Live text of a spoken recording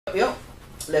Yo,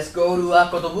 let's go to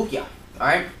Kotobukiya.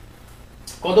 Alright?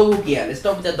 Kotobukiya, let's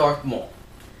start with the Darth Maul.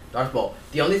 Darth Maul.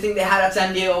 The only thing they had at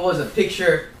San Diego was a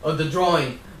picture of the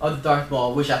drawing of the Darth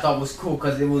Maul, which I thought was cool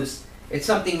because it's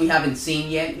something we haven't seen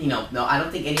yet. You know, no, I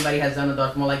don't think anybody has done a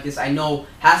Darth Maul like this. I know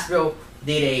Hasbro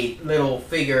did a little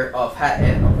figure of I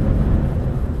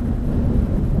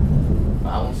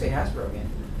won't say Hasbro again.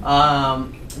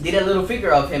 Did a little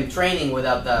figure of him training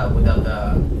without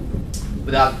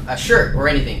a shirt or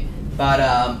anything.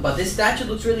 But this statue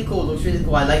looks really cool.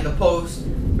 I like the pose.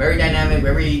 Very dynamic,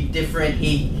 very different.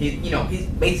 He's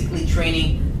basically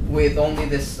training with only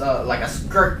this like a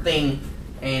skirt thing,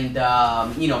 and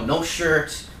no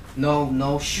shirt,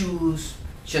 no shoes,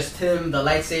 just him, the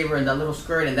lightsaber, and that little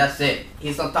skirt, and that's it.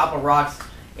 He's on top of rocks,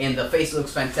 and the face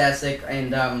looks fantastic.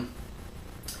 And I'm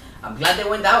glad they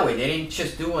went that way. They didn't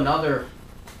just do another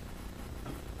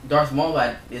Darth Maul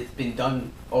that it's been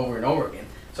done over and over again.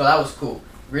 So that was cool.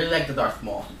 Really like the Darth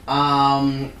Maul.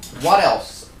 What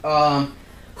else?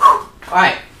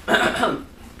 Alright.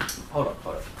 Hold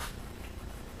up.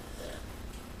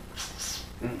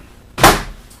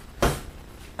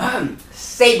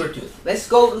 Sabretooth. Let's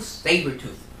go to Sabretooth.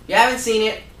 If you haven't seen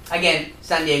it, again,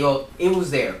 San Diego, it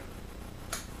was there.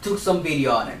 Took some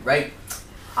video on it, right?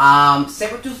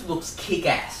 Sabretooth looks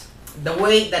kick-ass. The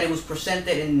way that it was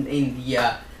presented in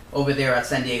the over there at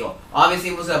San Diego. Obviously,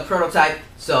 it was a prototype,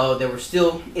 so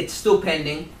it's still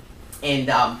pending. And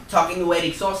talking to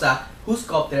Eric Sosa, who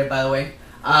sculpted it, by the way,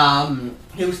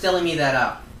 he was telling me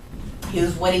that he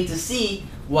was waiting to see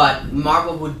what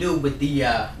Marvel would do with the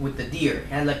deer.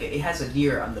 And it has a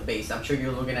deer on the base. I'm sure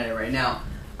you're looking at it right now.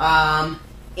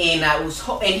 And I was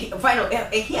and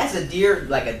he has a deer,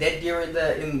 like a dead deer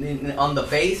on the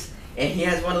base, and he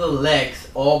has one of the legs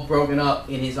all broken up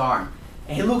in his arm.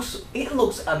 And it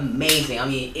looks amazing. I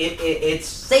mean, it's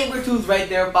Sabretooth right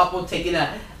there, Papo taking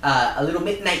a little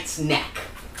midnight snack,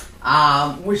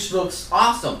 which looks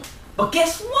awesome. But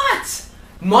guess what?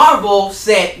 Marvel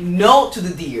said no to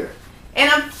the deer,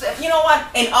 and you know what?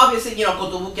 And obviously,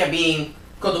 Kotobukiya being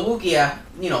Kotobukiya,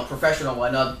 professional,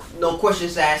 whatnot, no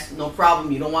questions asked, no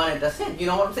problem. You don't want it, that's it. You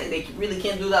know what I'm saying? They really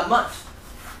can't do that much.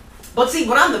 But see,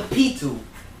 but I'm the P2,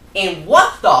 and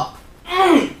what the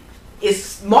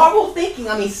is Marvel thinking?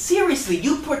 I mean, seriously,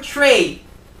 you portray,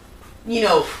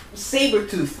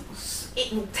 Sabretooth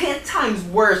 10 times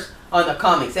worse on the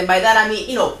comics. And by that I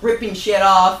mean, ripping shit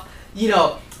off,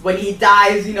 when he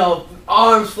dies,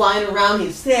 arms flying around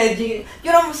his head, you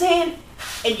know what I'm saying?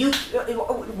 And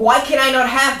why can I not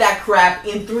have that crap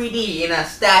in 3D in a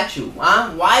statue, huh?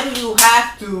 Why do you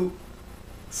have to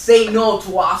say no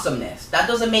to awesomeness? That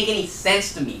doesn't make any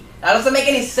sense to me.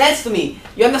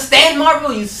 You understand,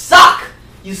 Marvel? You suck.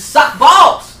 You suck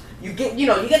balls. You get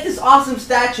this awesome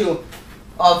statue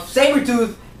of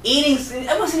Sabretooth eating.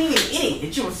 It wasn't even eating.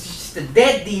 It was just a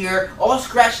dead deer, all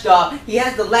scratched up. He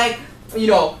has the leg,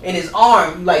 in his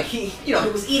arm, like he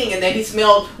was eating, and then he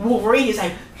smelled Wolverine. He's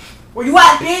like, "Where you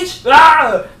at, bitch?"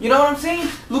 Ah! You know what I'm saying?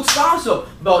 Looks awesome.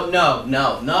 But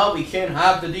no, we can't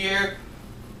have the deer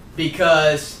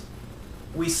because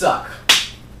we suck.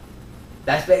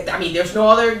 I mean, there's no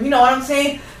other, you know what I'm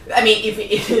saying? I mean,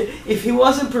 if he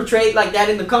wasn't portrayed like that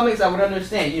in the comics, I would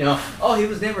understand, oh, he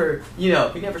was never, he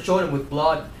never showed him with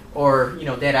blood or,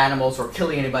 dead animals or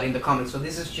killing anybody in the comics, so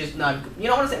this is just not, you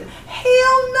know what I'm saying?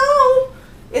 Hell no!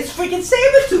 It's freaking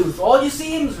Sabretooth! All you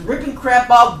see him is ripping crap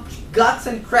up, guts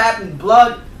and crap and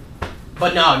blood.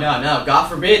 But no, God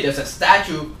forbid there's a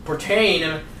statue portraying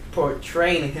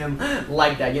him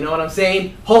like that, you know what I'm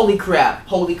saying? Holy crap.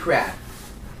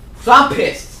 So I'm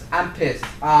pissed.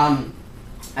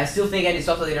 I still think Eddie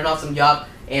Sosa did an awesome job,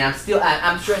 and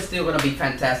I'm sure it's still gonna be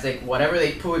fantastic. Whatever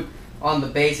they put on the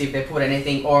base, if they put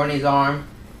anything or on his arm,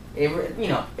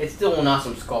 it's still an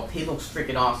awesome sculpt. He looks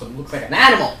freaking awesome. Looks like an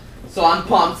animal. So I'm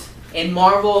pumped. And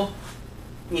Marvel,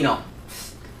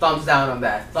 thumbs down on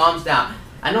that. Thumbs down.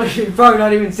 I know you're probably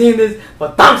not even seeing this,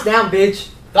 but thumbs down, bitch.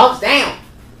 Thumbs down.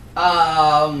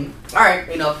 Alright,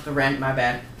 enough to rant. My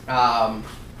bad.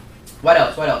 What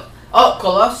else? Oh,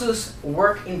 Colossus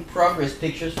work in progress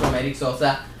pictures from Eric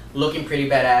Sosa, looking pretty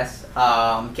badass.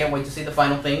 Can't wait to see the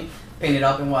final thing, paint it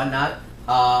up and whatnot.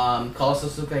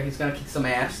 Colossus looks like he's gonna kick some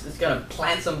ass. He's gonna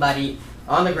plant somebody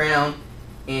on the ground,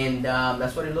 and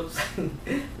that's what it looks like.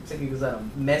 Looks like he's gonna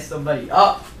mess somebody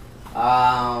up.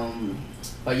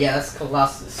 But yeah, that's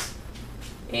Colossus.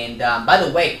 And by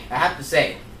the way, I have to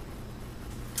say,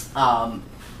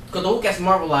 Kotobukiya's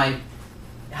Marvel line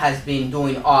has been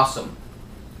doing awesome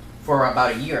for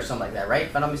about a year or something like that, right?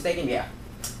 If I'm not mistaken, yeah.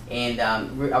 And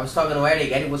I was talking to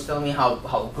Eric. Eric was telling me how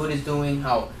good it's doing,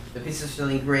 how the piece is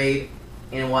feeling great,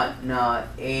 and whatnot,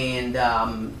 and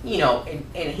you know,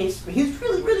 and he's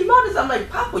really modest. I'm like,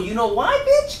 Papa, you know why,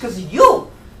 bitch? Because of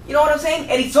you. You know what I'm saying?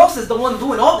 Eddie Sosa's the one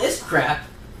doing all this crap.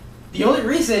 The only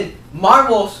reason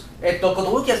Marvel's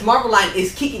Kotobukiya's Marvel line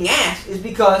is kicking ass is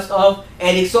because of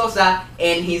Eddie Sosa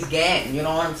and his gang. You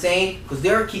know what I'm saying? Because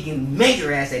they're kicking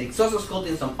major ass. Eddie Sosa's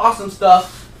sculpting some awesome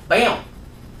stuff. Bam.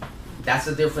 That's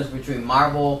the difference between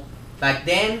Marvel back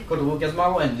then, Kotobukiya's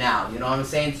Marvel, and now. You know what I'm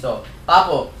saying? So,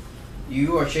 Papo,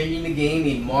 you are changing the game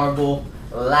in Marvel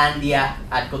Landia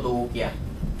at Kotobukiya.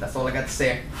 That's all I got to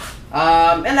say.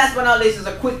 And last but not least,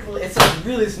 it's a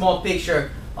really small picture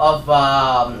of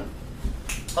a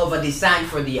design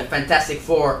for the Fantastic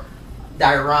Four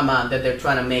diorama that they're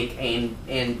trying to make, and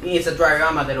it's a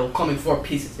diorama that will come in 4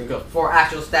 pieces. There you go, 4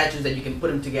 actual statues that you can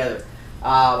put them together.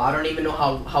 I don't even know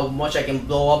how much I can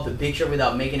blow up the picture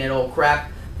without making it all crap,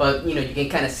 but you know, you can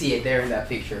kind of see it there in that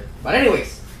picture. But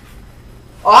anyways,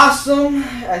 awesome.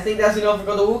 I think that's enough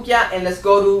for Kotobukiya, and let's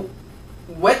go to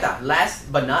Weta,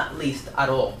 last but not least at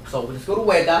all. So let's go to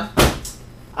Weta.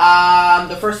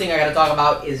 The first thing I gotta talk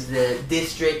about is the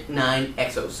District 9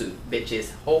 exosuit,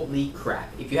 bitches. Holy crap.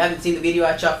 If you haven't seen the video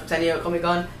I shot for San Diego Comic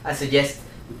Con, I suggest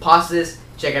you pause this,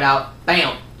 check it out,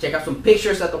 bam! Check out some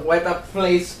pictures at the Weta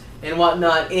place and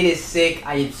whatnot. It is sick.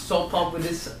 I am so pumped with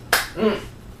this.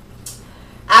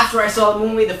 After I saw the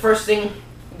movie, the first thing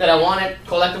that I wanted,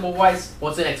 collectible wise,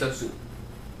 was an exosuit.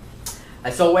 I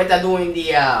saw Weta doing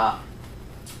the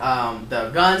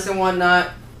guns and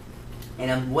whatnot,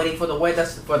 and I'm waiting for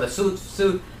the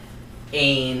suit,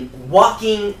 and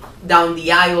walking down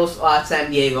the aisles at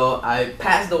San Diego, I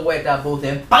passed the Weta booth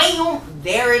and bam,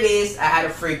 there it is. I had a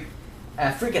freak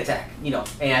attack, you know,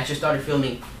 and I just started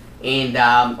filming, and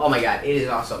oh my god, it is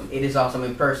awesome. It is awesome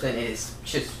in person. It is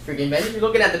just freaking amazing. If you're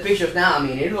looking at the pictures now, I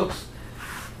mean, it looks,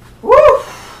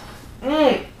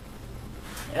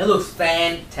 it looks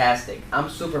fantastic. I'm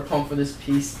super pumped for this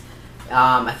piece.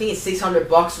 I think it's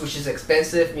 $600, which is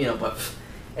expensive, you know, but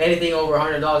anything over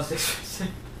 $100 is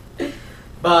expensive.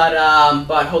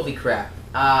 but holy crap,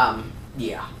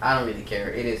 yeah, I don't really care.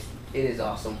 It is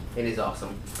awesome. It is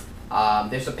awesome.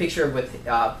 There's a picture with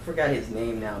forgot his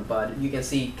name now, but you can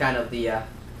see kind of the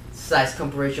size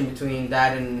comparison between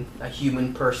that and a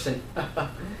human person.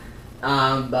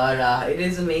 But it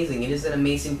is amazing. It is an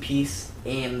amazing piece,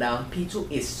 and Pitu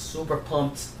is super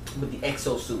pumped with the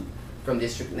exosuit from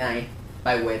District 9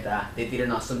 by Weta. They did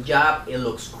an awesome job. It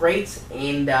looks great,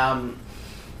 and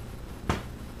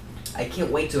I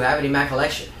can't wait to have it in my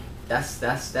collection. That's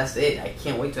it. I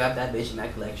can't wait to have that bitch in my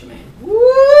collection, man.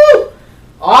 Woo!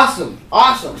 Awesome.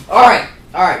 Alright.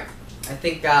 I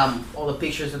think all the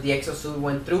pictures of the exosuit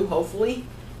went through, hopefully,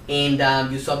 and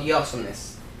you saw the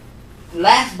awesomeness.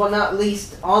 Last but not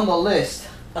least on the list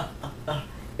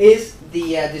is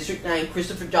the District 9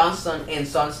 Christopher Johnson and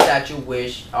Son statue,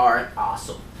 which are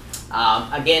awesome.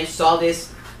 Again, saw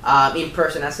this in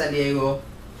person at San Diego,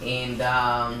 and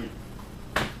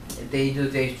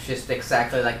they just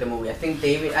exactly like the movie. I think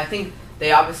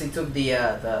they obviously took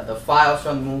the files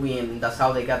from the movie, and that's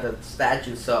how they got the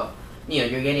statue. So you know,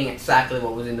 you're getting exactly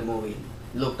what was in the movie.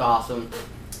 It looked awesome.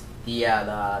 The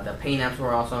paint apps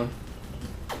were awesome.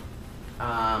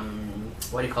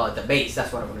 What do you call it? The base.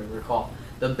 That's what I would recall.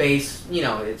 The base, you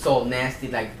know, it's all nasty,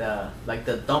 like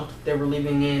the dump they were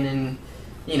living in, and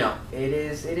you know, it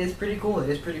is pretty cool. It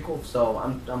is pretty cool. So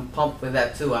I'm pumped with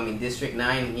that too. I mean, District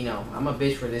 9, you know, I'm a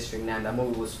bitch for District 9. That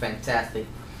movie was fantastic.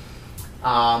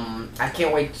 I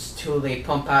can't wait till they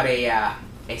pump out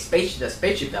the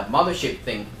spaceship, the mothership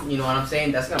thing. You know what I'm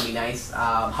saying? That's gonna be nice.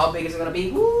 How big is it gonna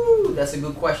be? Woo! That's a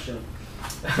good question.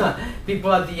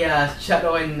 People at the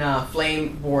Shadow and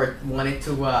Flame board wanted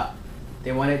to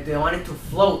they wanted to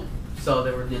float, so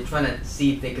they're trying to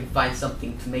see if they could find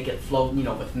something to make it float, you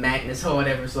know, with magnets or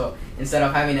whatever. So instead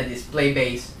of having a display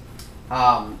base,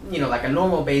 you know, like a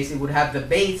normal base, it would have the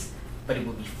base, but it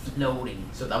would be floating.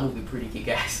 So that would be pretty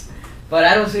kick-ass. But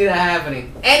I don't see that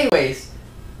happening. Anyways,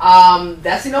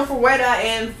 that's enough for Weta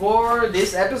and for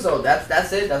this episode.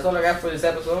 That's it. That's all I got for this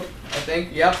episode, I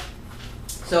think. Yep.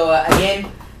 So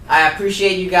again, I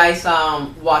appreciate you guys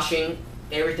watching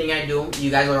everything I do. You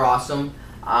guys are awesome.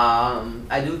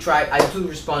 I do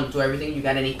respond to everything. You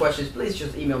got any questions, please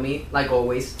just email me, like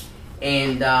always.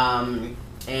 And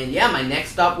yeah, my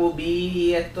next stop will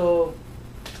be at the,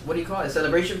 what do you call it,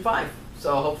 Celebration 5.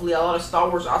 So hopefully a lot of Star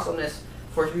Wars awesomeness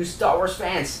for you Star Wars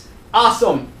fans.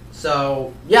 Awesome.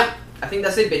 So yeah, I think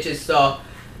that's it, bitches. So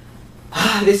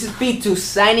this is Pitu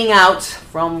signing out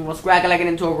from What's Crakalaking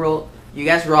into a World. You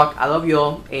guys rock. I love you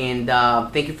all, and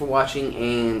thank you for watching.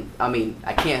 And I mean,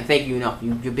 I can't thank you enough.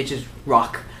 You bitches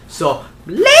rock. So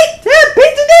late.